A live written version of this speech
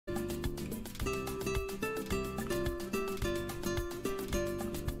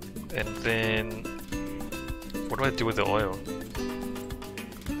And then... what do I do with the oil?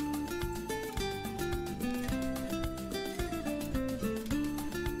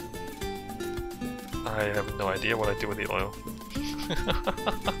 I have no idea what I do with the oil.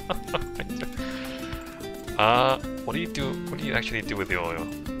 What do you do? What do you actually do with the oil?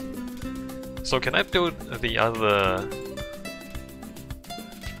 So can I build the other...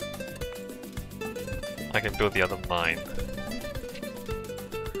 I can build the other mine.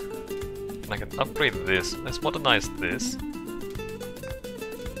 And I can upgrade this. Let's modernize this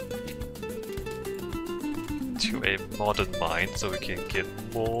to a modern mine so we can get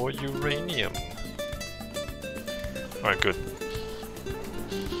more uranium. Alright, good.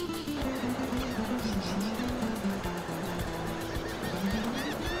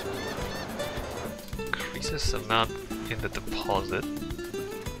 Increases amount in the deposit.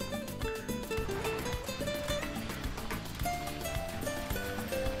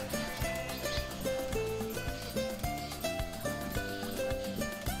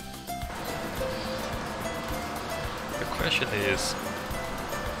 The question is,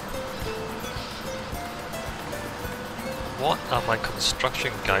 what are my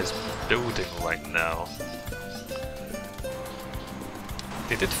construction guys building right now?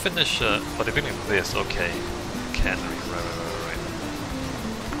 They did finish, but they're building this, okay. Cannery, right.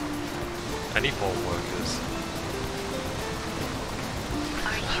 I need more workers.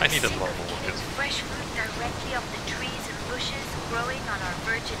 I need a lot more workers. Fresh fruit directly off the trees and bushes growing on our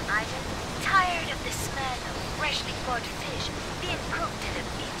virgin island? Tired of the smell of freshly caught fish being cooked at a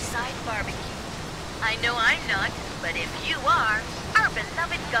beachside barbecue? I know I'm not, but if you are, our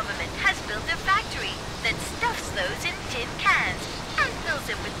beloved government has built a factory that stuffs those in tin cans and fills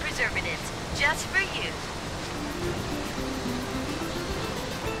them with preservatives just for you.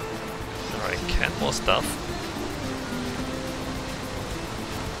 Alright, can more stuff.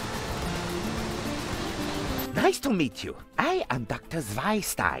 Nice to meet you. I am Dr.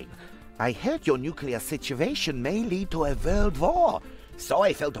 Zweistein. I heard your nuclear situation may lead to a world war, so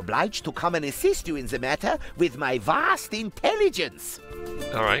I felt obliged to come and assist you in the matter with my vast intelligence.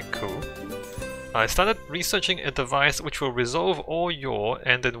 Alright, cool. I started researching a device which will resolve all your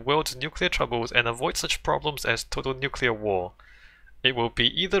and the world's nuclear troubles and avoid such problems as total nuclear war. It will be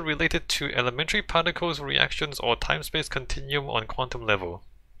either related to elementary particles reactions or time-space continuum on quantum level.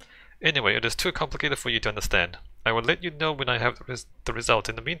 Anyway, it is too complicated for you to understand. I will let you know when I have the result.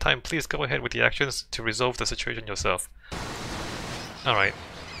 In the meantime, please go ahead with the actions to resolve the situation yourself. Alright.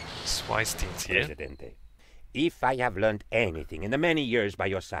 Zweisten's here. Presidente, if I have learned anything in the many years by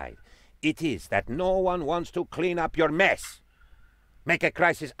your side, it is that no one wants to clean up your mess. Make a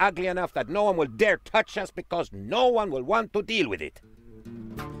crisis ugly enough that no one will dare touch us because no one will want to deal with it.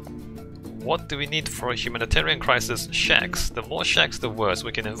 What do we need for a humanitarian crisis? Shacks. The more shacks, the worse.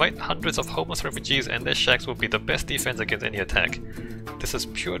 We can invite hundreds of homeless refugees and their shacks will be the best defense against any attack. This is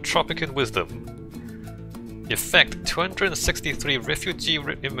pure Tropican wisdom. Effect: 263 refugee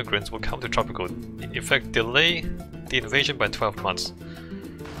immigrants will come to Tropico. Effect: delay the invasion by 12 months.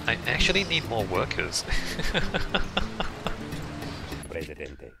 I actually need more workers.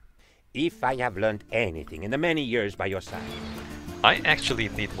 Presidente, if I have learned anything in the many years by your side, I actually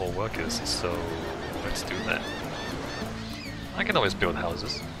need more workers, so let's do that. I can always build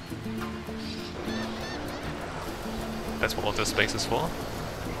houses. That's what all this space is for.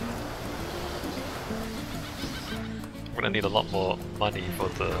 I'm gonna need a lot more money for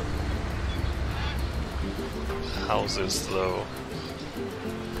the houses though.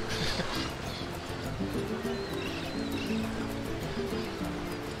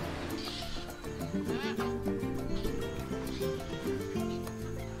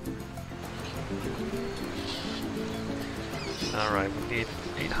 Alright, we need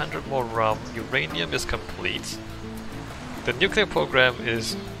 800 more rum. Uranium is complete. The nuclear program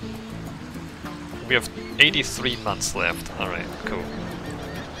is... we have 83 months left. Alright, cool.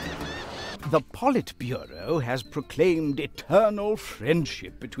 The Politburo has proclaimed eternal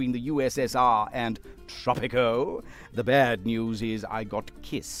friendship between the USSR and Tropico. The bad news is I got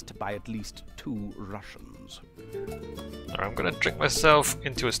kissed by at least 2 Russians. Alright, I'm gonna drink myself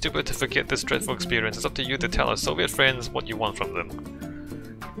into a stupor to forget this dreadful experience. It's up to you to tell our Soviet friends what you want from them.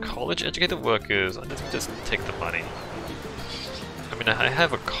 College-educated workers. Let's just take the money. I mean, I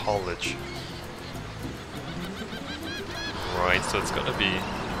have a college. Right, so it's gonna be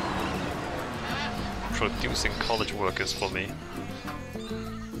producing college workers for me.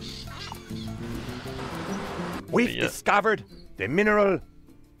 we've Yeah. discovered the mineral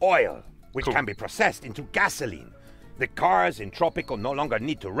oil, which Cool. can be processed into gasoline. The cars in Tropico no longer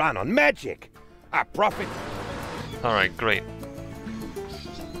need to run on magic. Our profit... Alright, great.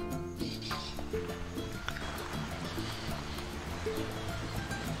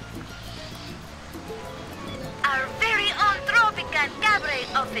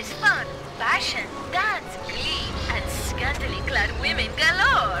 offers fun, passion, dance, glee, and scantily clad women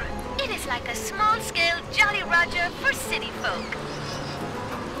galore. It is like a small-scale Jolly Roger for city folk.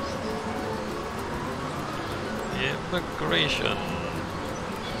 Immigration.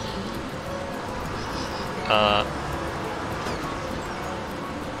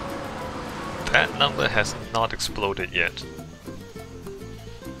 That number has not exploded yet.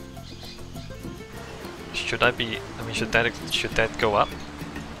 Should that go up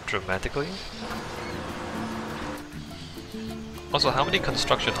dramatically? Also, how many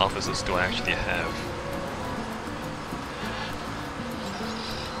construction offices do I actually have?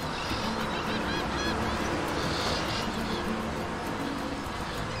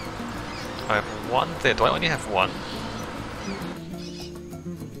 I have one there. Do I only have one?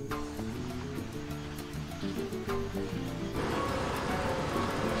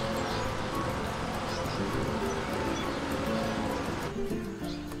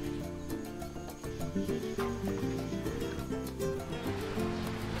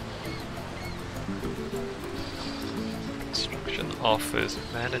 Office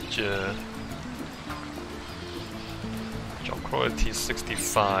manager, job quality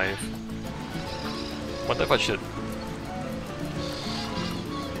 65. Wonder if I should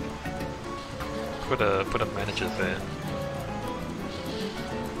put a manager there.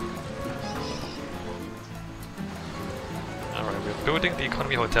 Alright, we're building the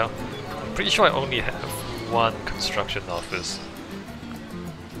economy hotel. I'm pretty sure I only have one construction office.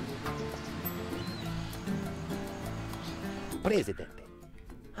 Presidente,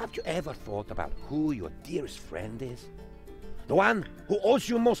 have you ever thought about who your dearest friend is? The one who owes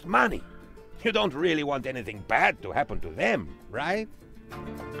you most money. You don't really want anything bad to happen to them, right?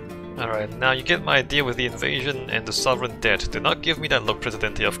 Alright, now you get my idea with the invasion and the sovereign debt. Do not give me that look,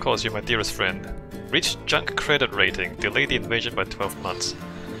 Presidente. Of course, you're my dearest friend. Reach junk credit rating. Delay the invasion by 12 months.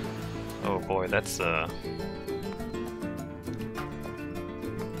 Oh boy, that's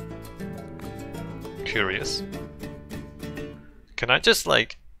curious. Can I just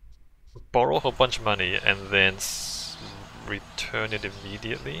like borrow a whole bunch of money and then return it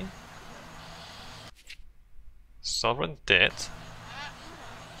immediately? Sovereign debt.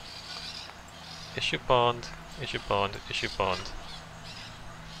 Issue bond, issue bond, issue bond.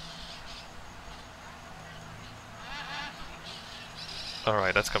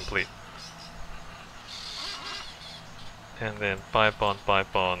 Alright, that's complete. And then buy bond, buy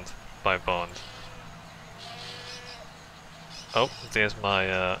bond, buy bond. Oh, there's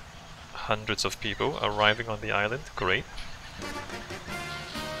my hundreds of people arriving on the island. Great.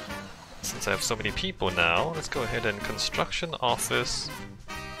 Since I have so many people now, let's go ahead and construction office.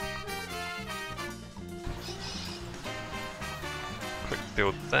 Quick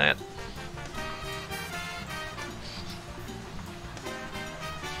build that.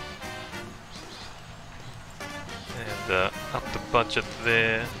 And up the budget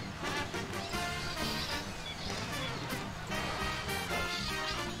there.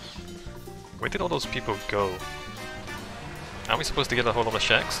 Where did all those people go? Are we supposed to get a whole lot of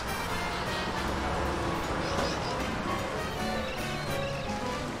shacks?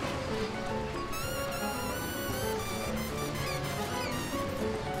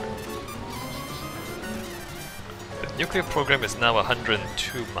 The nuclear program is now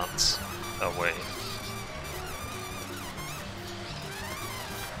 102 months away.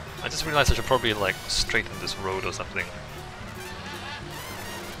 I just realized I should probably like straighten this road or something.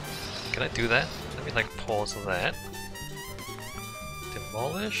 Can I do that? Let me like pause that.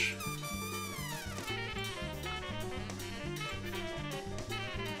 Demolish.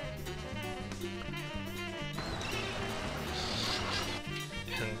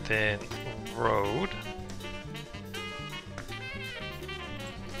 And then road.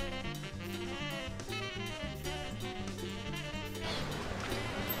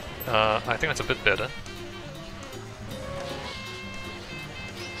 I think that's a bit better.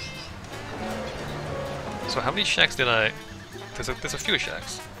 So how many shacks did I... There's a few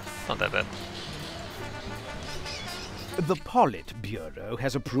shacks. Not that bad. The Politburo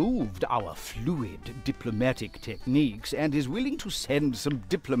has approved our fluid diplomatic techniques and is willing to send some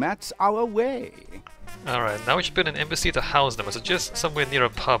diplomats our way. Alright, now we should build an embassy to house them. I suggest somewhere near a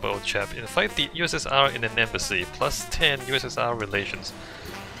pub, old chap. Invite the USSR in an embassy. Plus 10 USSR relations.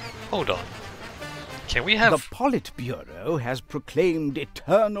 Hold on. Can we have... The Politburo has proclaimed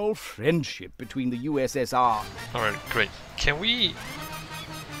eternal friendship between the USSR. Alright, great. Can we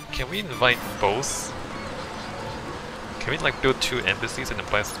invite both? Can we like build two embassies and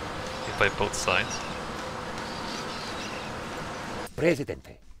invite both sides?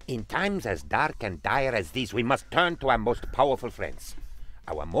 Presidente, in times as dark and dire as these, we must turn to our most powerful friends.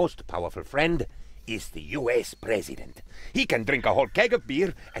 Our most powerful friend is the U.S. President. He can drink a whole keg of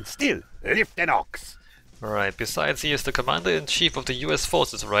beer and still lift an ox. Right, besides he is the Commander-in-Chief of the US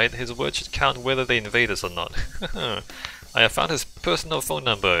forces, right? His word should count whether they invade us or not. I have found his personal phone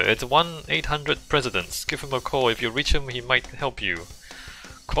number. It's 1-800-PRESIDENT. Give him a call. If you reach him, he might help you.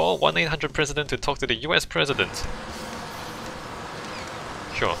 Call 1-800-PRESIDENT to talk to the US President.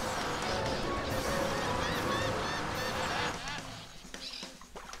 Sure.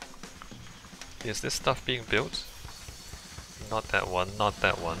 Is this stuff being built? Not that one, not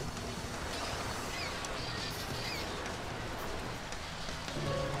that one.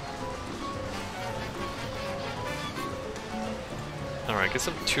 Alright, get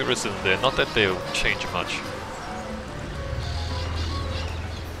some tourists in there, not that they'll change much.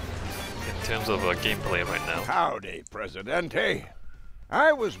 In terms of gameplay right now. Howdy, Presidente.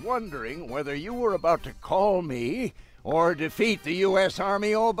 I was wondering whether you were about to call me or defeat the U.S.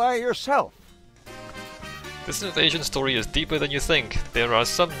 Army all by yourself. This invasion story is deeper than you think. There are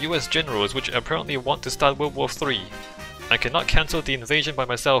some US generals which apparently want to start World War III. I cannot cancel the invasion by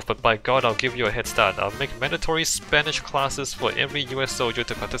myself, but by God I'll give you a head start. I'll make mandatory Spanish classes for every US soldier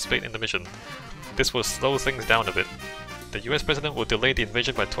to participate in the mission. This will slow things down a bit. The US President will delay the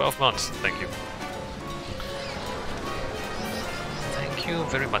invasion by 12 months. Thank you. Thank you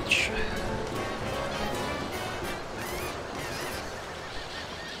very much.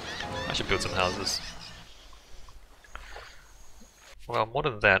 I should build some houses. Well, more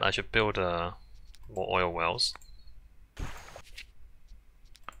than that, I should build more oil wells.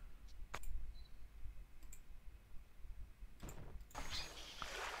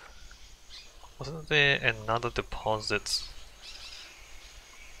 Wasn't there another deposit?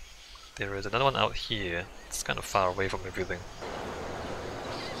 There is another one out here. It's kind of far away from everything.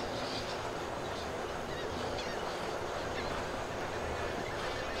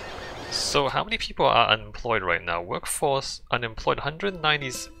 So how many people are unemployed right now? Workforce unemployed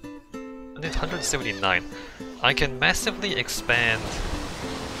 179. I can massively expand.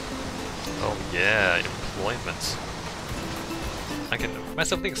 Oh yeah, employment. I can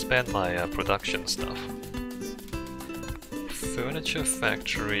massively expand my production stuff. Furniture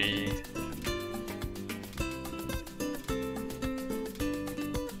factory.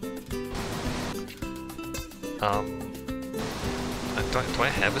 Do I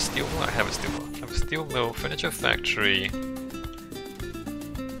have a steel mill? I have a steel mill. I have a steel mill, furniture factory.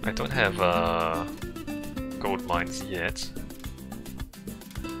 I don't have gold mines yet.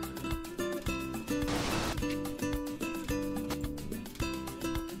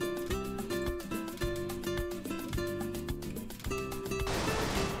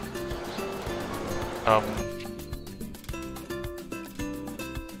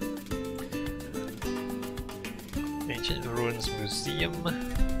 Ancient Ruins Museum.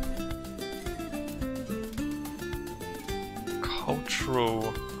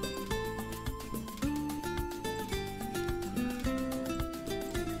 Cultural.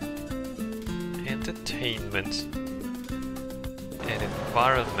 Entertainment. And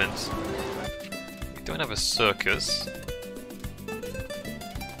environment. We don't have a circus.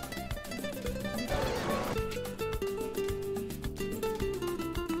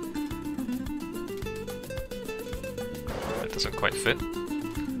 Doesn't quite fit.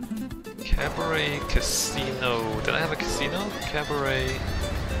 Cabaret, casino. Did I have a casino? Cabaret.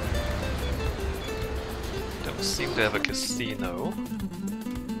 Don't seem to have a casino.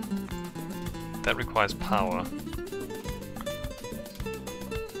 That requires power.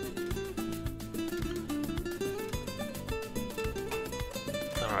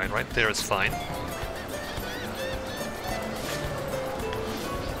 Alright, right there is fine.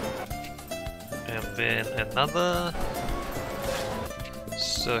 And then another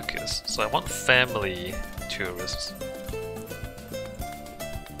circus. So I want family tourists.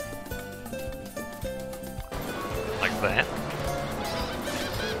 Like that.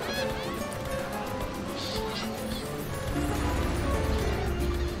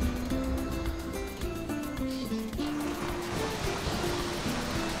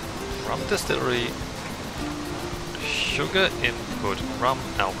 Rum distillery. Sugar input, rum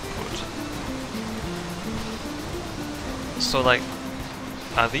output. So like,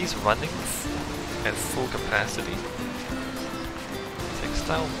 are these running at full capacity?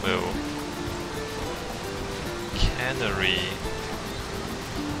 Textile mill. Cannery.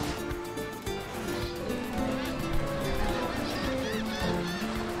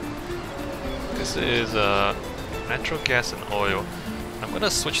 This is natural gas and oil. I'm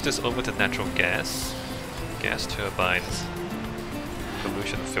gonna switch this over to natural gas. Gas turbines.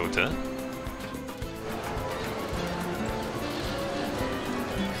 Pollution filter.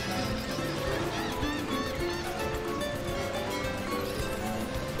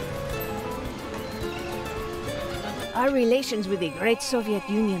 Our relations with the great Soviet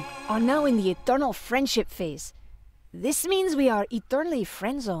Union are now in the eternal friendship phase. This means we are eternally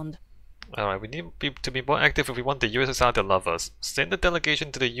friend-zoned. Alright, we need to be more active if we want the USSR to love us. Send a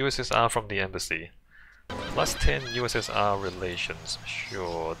delegation to the USSR from the embassy. Plus 10 USSR relations.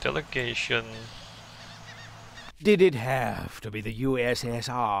 Sure, delegation... Did it have to be the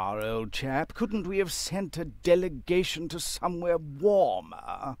USSR, old chap? Couldn't we have sent a delegation to somewhere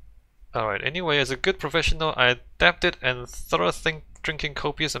warmer? Alright, anyway, as a good professional, I adapted and thorough drinking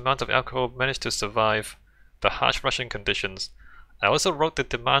copious amounts of alcohol managed to survive the harsh Russian conditions. I also wrote the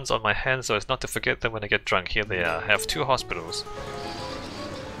demands on my hands so as not to forget them when I get drunk. Here they are. I have 2 hospitals.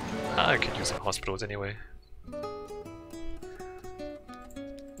 I could use some hospitals anyway.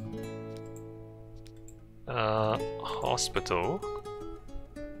 Hospital,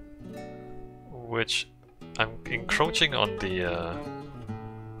 which I'm encroaching on the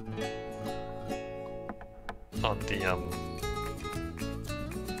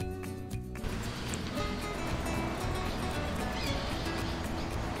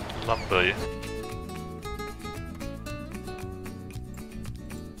lumber.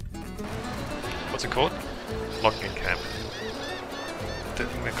 What's it called? Logging camp.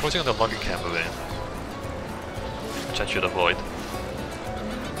 I'm encroaching on the logging camp over there, which I should avoid.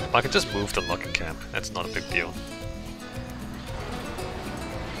 I can just move the logging camp, that's not a big deal.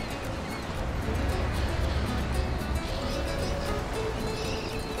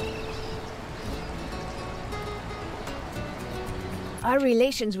 Our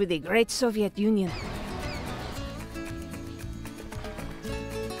relations with the great Soviet Union.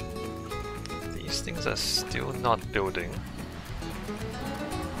 These things are still not building.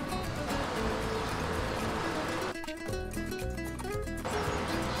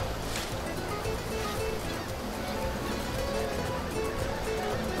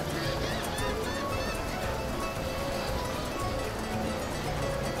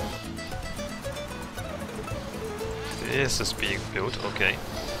 This is being built, okay.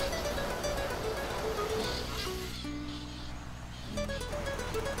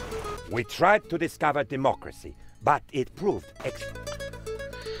 We tried to discover democracy, but it proved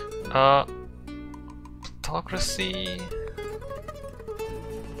plutocracy...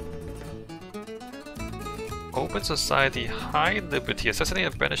 Open society, high liberty, assassinate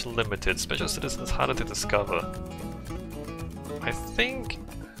and banish limited, special citizens harder to discover. I think...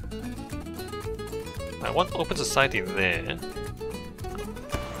 I want open society there.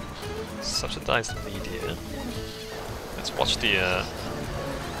 Subsidized media. Let's watch the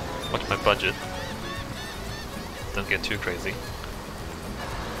watch my budget. Don't get too crazy.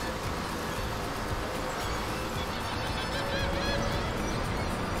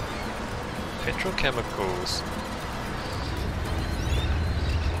 Petrochemicals.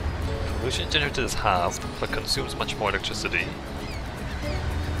 Pollution generated is halved, but consumes much more electricity.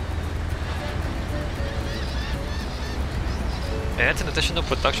 Adds an additional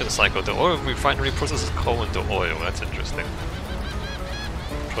production cycle. The oil refinery processes coal into oil. That's interesting.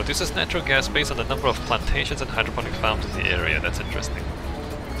 Produces natural gas based on the number of plantations and hydroponic farms in the area. That's interesting.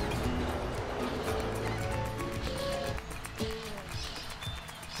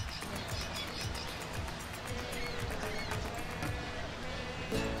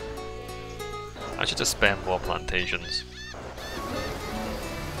 I should just spam more plantations.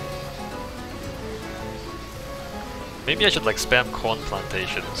 Maybe I should like spam corn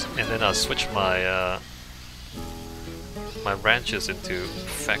plantations, and then I'll switch my my ranches into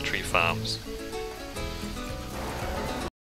factory farms.